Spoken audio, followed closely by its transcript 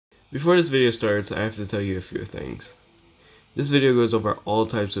Before this video starts, I have to tell you a few things. This video goes over all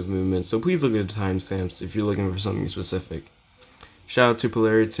types of movements, so please look at the timestamps if you're looking for something specific. Shout out to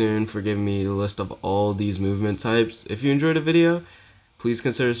PolariTOON for giving me a list of all these movement types. If you enjoyed the video, please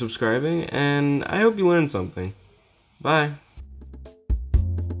consider subscribing, and I hope you learned something. Bye!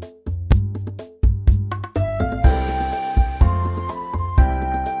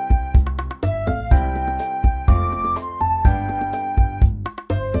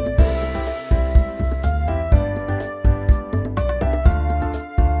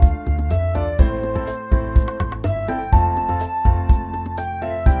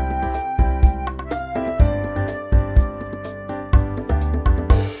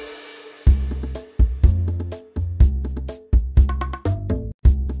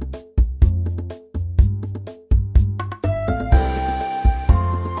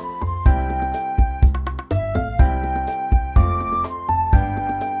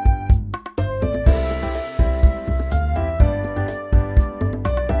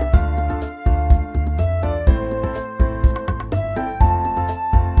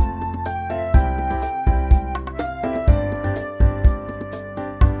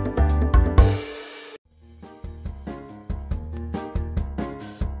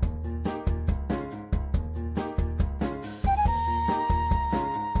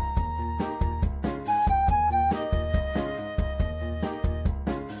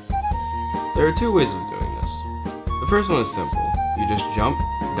 There are two ways of doing this. The first one is simple. You just jump,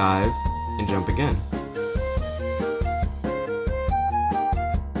 dive, and jump again.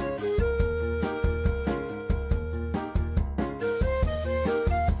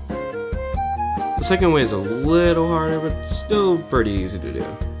 The second way is a little harder, but still pretty easy to do.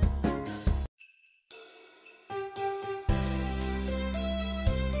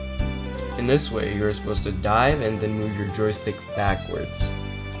 In this way, you're supposed to dive and then move your joystick backwards.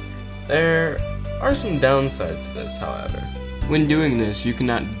 There are some downsides to this, however. When doing this, you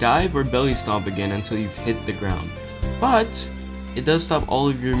cannot dive or belly stomp again until you've hit the ground. But it does stop all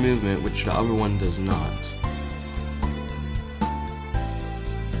of your movement, which the other one does not.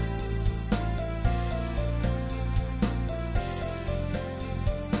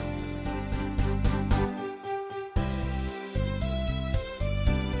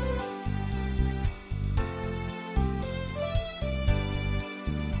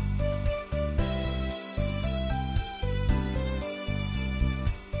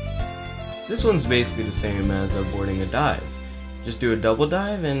 This one's basically the same as aborting a dive. Just do a double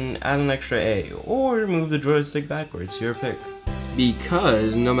dive and add an extra A, or move the joystick backwards, your pick.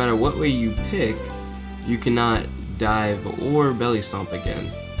 Because no matter what way you pick, you cannot dive or belly stomp again.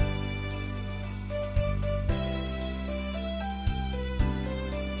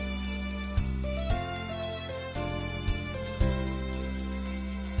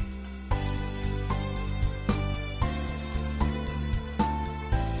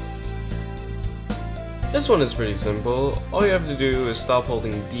 This one is pretty simple. All you have to do is stop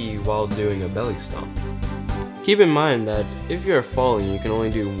holding B while doing a belly stomp. Keep in mind that if you are falling, you can only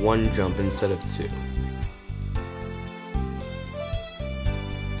do one jump instead of two.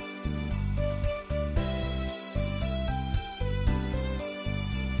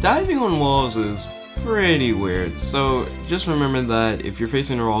 Diving on walls is pretty weird, so just remember that if you're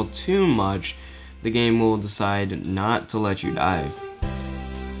facing the wall too much, the game will decide not to let you dive.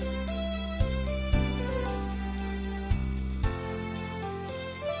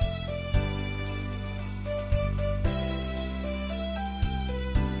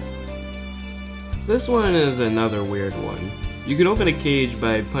 This one is another weird one. You can open a cage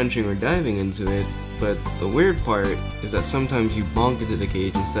by punching or diving into it, but the weird part is that sometimes you bonk into the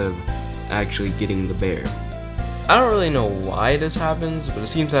cage instead of actually getting the bear. I don't really know why this happens, but it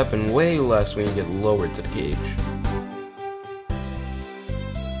seems to happen way less when you get lowered to the cage.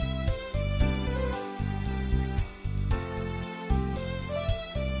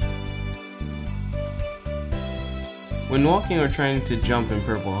 When walking or trying to jump in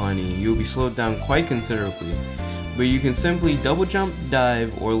Purple Honey, you'll be slowed down quite considerably, but you can simply double jump,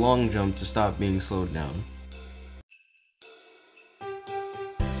 dive, or long jump to stop being slowed down.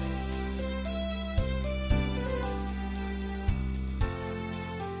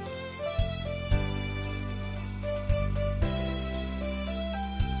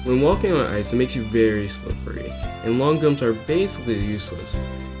 When walking on ice, it makes you very slippery, and long jumps are basically useless.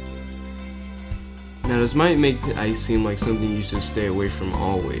 Now this might make the ice seem like something you should stay away from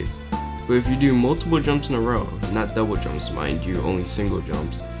always, but if you do multiple jumps in a row, not double jumps mind you, only single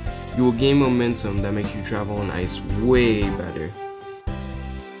jumps, you will gain momentum that makes you travel on ice way better.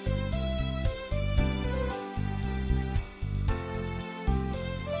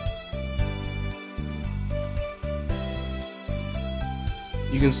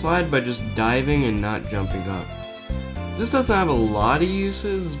 You can slide by just diving and not jumping up. This doesn't have a lot of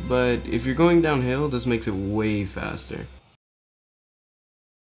uses, but if you're going downhill, this makes it way faster.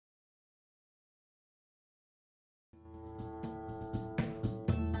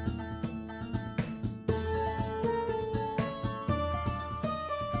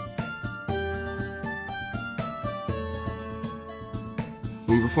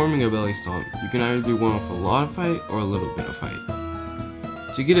 When performing a belly stomp, you can either do one with a lot of height or a little bit of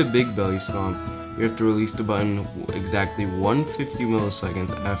height. To get a big belly stomp, you have to release the button exactly 150 milliseconds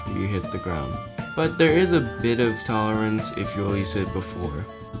after you hit the ground. But there is a bit of tolerance if you release it before.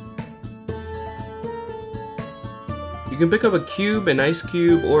 You can pick up a cube, an ice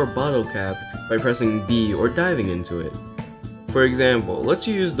cube, or a bottle cap by pressing B or diving into it. For example, let's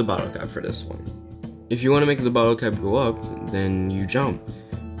use the bottle cap for this one. If you want to make the bottle cap go up, then you jump,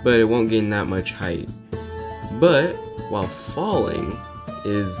 but it won't gain that much height. But while falling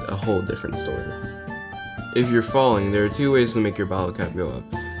is a whole different story. If you're falling, there are two ways to make your bottle cap go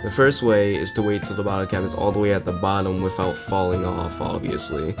up. The first way is to wait till the bottle cap is all the way at the bottom without falling off,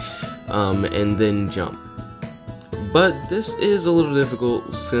 obviously, and then jump. But this is a little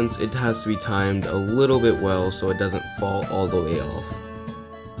difficult since it has to be timed a little bit well so it doesn't fall all the way off.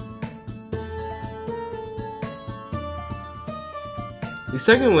 The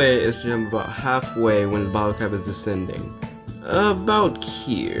second way is to jump about halfway when the bottle cap is descending. About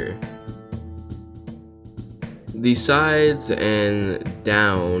here. The sides and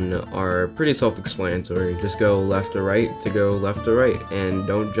down are pretty self-explanatory. Just go left or right to go left or right, and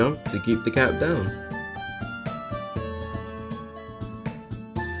don't jump to keep the cap down.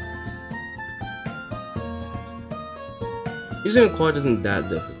 Using a quad isn't that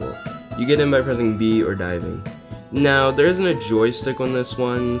difficult. You get in by pressing B or diving. Now, there isn't a joystick on this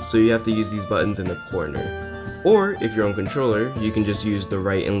one, so you have to use these buttons in the corner. Or, if you're on controller, you can just use the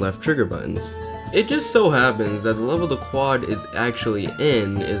right and left trigger buttons. It just so happens that the level the quad is actually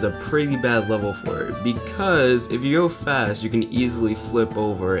in is a pretty bad level for it, because if you go fast, you can easily flip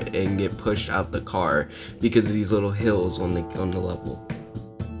over and get pushed out the car because of these little hills on the level.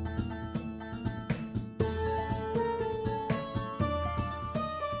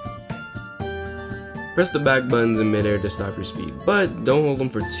 Press the back buttons in midair to stop your speed, but don't hold them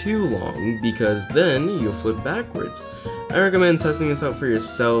for too long because then you'll flip backwards. I recommend testing this out for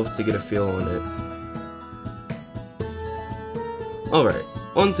yourself to get a feel on it. Alright,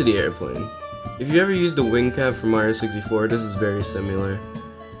 on to the airplane. If you ever used a wing cap from Mario 64, this is very similar.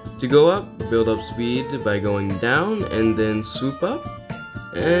 To go up, build up speed by going down and then swoop up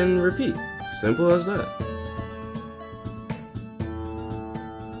and repeat. Simple as that.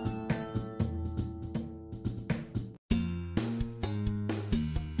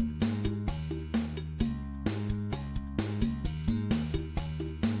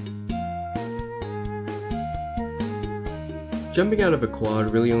 Jumping out of a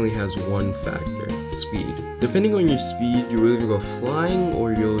quad really only has one factor, speed. Depending on your speed, you'll either go flying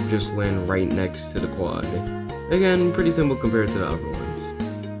or you'll just land right next to the quad. Again, pretty simple compared to the other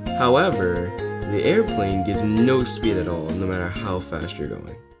ones. However, the airplane gives no speed at all, no matter how fast you're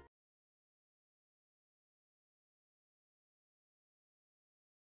going.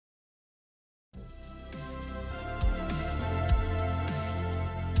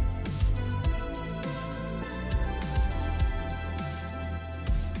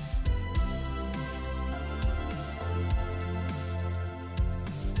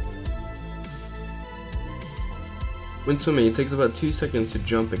 When swimming, it takes about 2 seconds to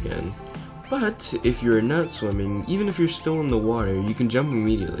jump again. But if you're not swimming, even if you're still in the water, you can jump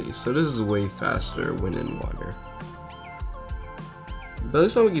immediately, so this is way faster when in water. Belly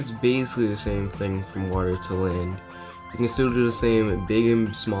stomping is basically the same thing from water to land. You can still do the same big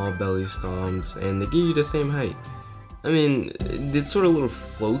and small belly stomps, and they give you the same height. I mean, it sort of little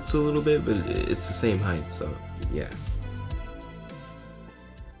floats a little bit, but it's the same height, so yeah.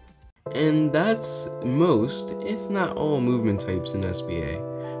 And that's most, if not all, movement types in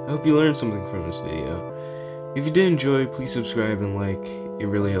SBA. I hope you learned something from this video. If you did enjoy, please subscribe and like, it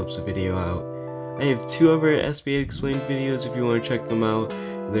really helps the video out. I have 2 other SBA explained videos if you want to check them out.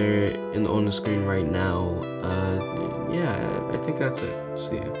 They're on the screen right now. Yeah, I think that's it.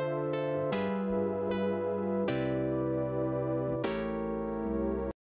 See ya.